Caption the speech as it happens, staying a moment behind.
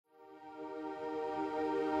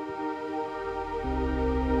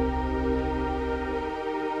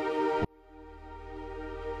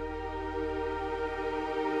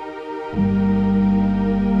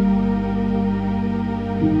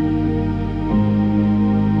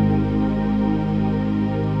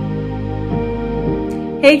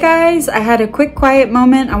Hey guys, I had a quick quiet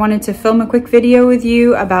moment. I wanted to film a quick video with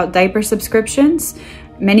you about diaper subscriptions.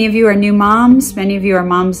 Many of you are new moms, many of you are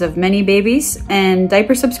moms of many babies, and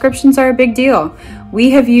diaper subscriptions are a big deal.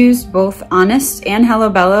 We have used both Honest and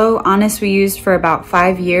Hello Bello. Honest we used for about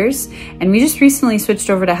 5 years, and we just recently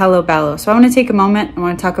switched over to Hello Bello. So I want to take a moment, I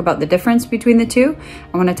want to talk about the difference between the two.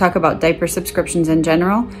 I want to talk about diaper subscriptions in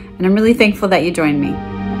general, and I'm really thankful that you joined me.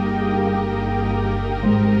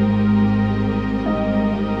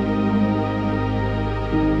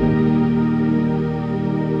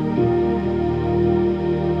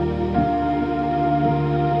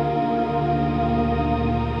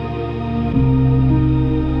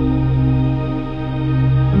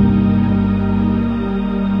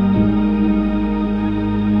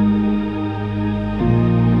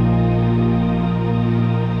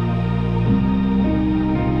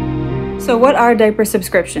 So what are diaper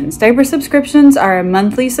subscriptions? Diaper subscriptions are a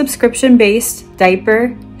monthly subscription-based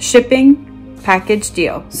diaper shipping package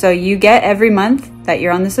deal. So you get every month that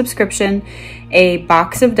you're on the subscription a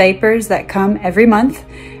box of diapers that come every month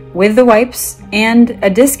with the wipes and a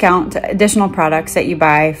discount to additional products that you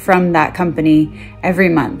buy from that company every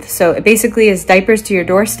month. So it basically is diapers to your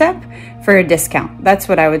doorstep for a discount. That's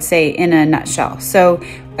what I would say in a nutshell. So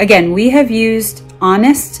again, we have used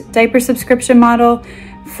Honest diaper subscription model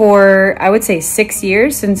for, I would say, 6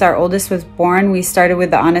 years. Since our oldest was born, we started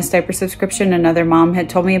with the Honest diaper subscription. Another mom had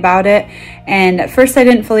told me about it. And at first I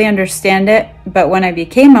didn't fully understand it, but when I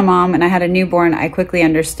became a mom and I had a newborn, I quickly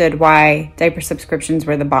understood why diaper subscriptions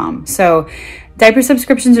were the bomb. So diaper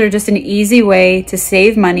subscriptions are just an easy way to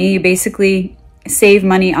save money. You basically save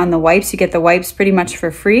money on the wipes. You get the wipes pretty much for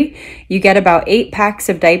free. You get about 8 packs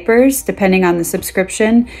of diapers depending on the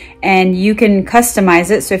subscription, and you can customize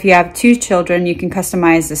it. So if you have 2 children, you can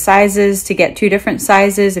customize the sizes to get 2 different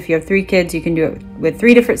sizes. If you have 3 kids, you can do it with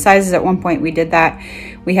 3 different sizes. At one point we did that.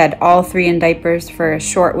 We had all 3 in diapers for a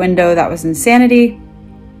short window. That was insanity,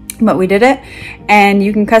 but we did it. And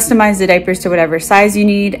you can customize the diapers to whatever size you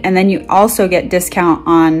need, and then you also get discount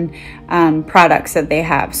on products that they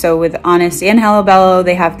have. So with Honest and Hello Bello,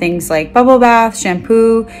 they have things like bubble bath,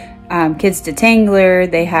 shampoo, kids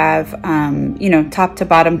detangler. They have you know, top to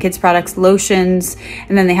bottom kids products, lotions,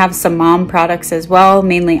 and then they have some mom products as well.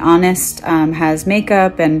 Mainly Honest has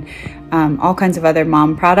makeup and all kinds of other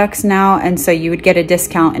mom products now, and so you would get a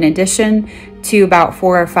discount in addition to about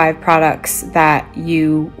 4 or 5 products that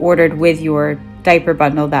you ordered with your diaper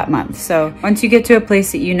bundle that month. So once you get to a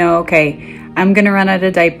place that you know, okay, I'm gonna run out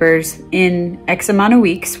of diapers in X amount of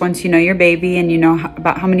weeks, once you know your baby and you know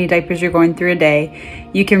about how many diapers you're going through a day,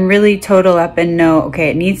 you can really total up and know, okay,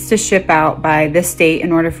 it needs to ship out by this date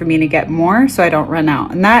in order for me to get more so I don't run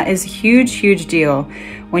out. And that is a huge, huge deal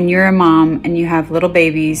when you're a mom and you have little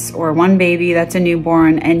babies or one baby that's a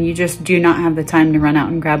newborn and you just do not have the time to run out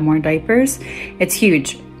and grab more diapers. It's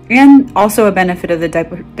huge. And also a benefit of the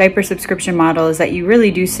diaper subscription model is that you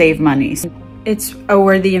really do save money. It's a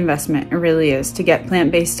worthy investment, it really is, to get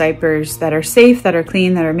plant-based diapers that are safe, that are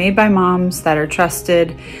clean, that are made by moms, that are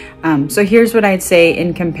trusted. So here's what I'd say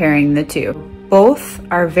in comparing the two. Both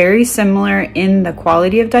are very similar in the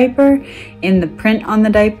quality of diaper, in the print on the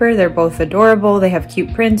diaper. They're both adorable, they have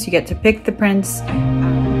cute prints, you get to pick the prints.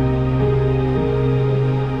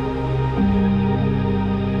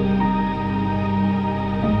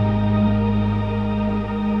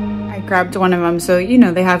 Grabbed one of them, so you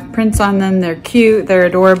know, they have prints on them, they're cute, they're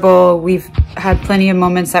adorable. We've had plenty of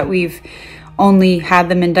moments that we've only had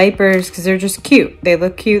them in diapers because they're just cute. They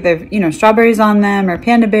look cute. They've, you know, strawberries on them or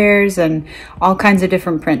panda bears and all kinds of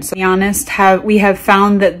different prints. To be honest, we have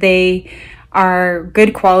found that they are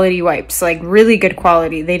good quality wipes, like really good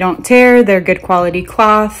quality. They don't tear, they're good quality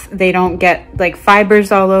cloth. They don't get like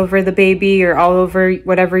fibers all over the baby or all over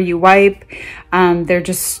whatever you wipe. They're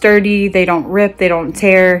just sturdy, they don't rip, they don't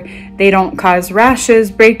tear, they don't cause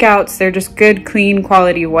rashes, breakouts. They're just good, clean,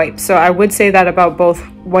 quality wipes. So I would say that about both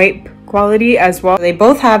wipe quality as well. They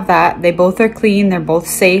both have that. They both are clean, they're both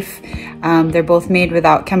safe. They're both made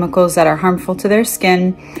without chemicals that are harmful to their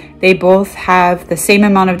skin. They both have the same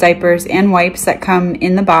amount of diapers and wipes that come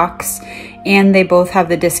in the box, and they both have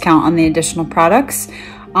the discount on the additional products.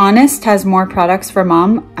 Honest has more products for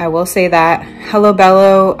mom, I will say that. Hello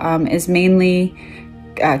Bello is mainly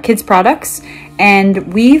kids products,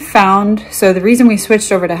 and we found, so the reason we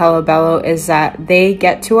switched over to Hello Bello is that they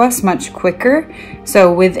get to us much quicker.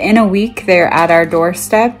 So within a week they're at our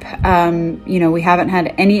doorstep. You know, we haven't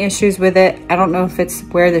had any issues with it. I don't know if it's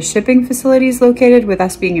where the shipping facility is located with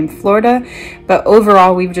us being in Florida, but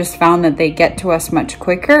overall we've just found that they get to us much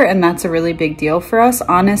quicker, and that's a really big deal for us.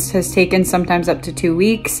 Honest has taken sometimes up to 2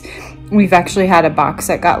 weeks. We've actually had a box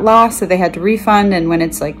that got lost, so they had to refund, and when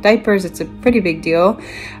it's like diapers, it's a pretty big deal.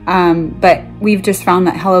 But we've just found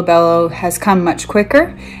that Hello Bello has come much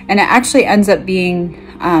quicker, and it actually ends up being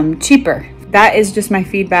cheaper. That is just my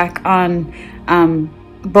feedback on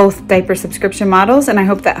both diaper subscription models, and I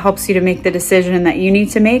hope that helps you to make the decision that you need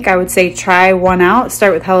to make. I would say try one out.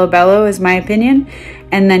 Start with Hello Bello is my opinion,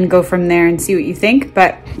 and then go from there and see what you think.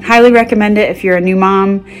 But highly recommend it if you're a new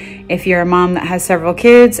mom, if you're a mom that has several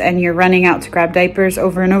kids and you're running out to grab diapers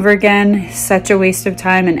over and over again. Such a waste of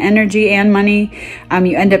time and energy and money.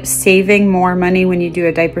 You end up saving more money when you do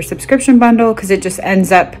a diaper subscription bundle, because it just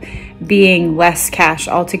ends up being less cash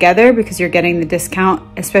altogether because you're getting the discount,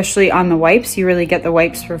 especially on the wipes. You really get the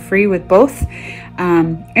wipes for free with both.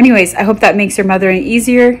 Anyways, I hope that makes your mothering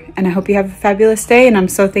easier, and I hope you have a fabulous day, and I'm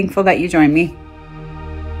so thankful that you joined me.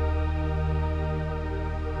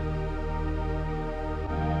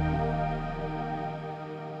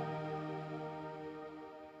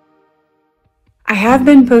 I have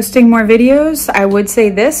been posting more videos. I would say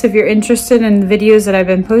this, if you're interested in the videos that I've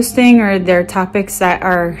been posting, or they're topics that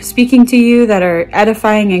are speaking to you, that are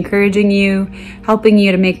edifying, encouraging you, helping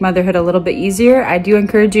you to make motherhood a little bit easier, I do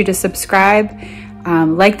encourage you to subscribe,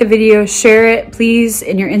 like the video, share it, please,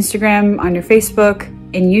 in your Instagram, on your Facebook,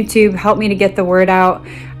 in YouTube. Help me to get the word out.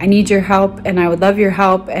 I need your help, and I would love your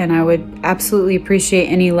help, and I would absolutely appreciate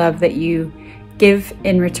any love that you give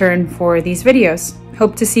in return for these videos.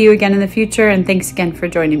 Hope to see you again in the future, and thanks again for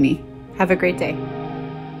joining me. Have a great day.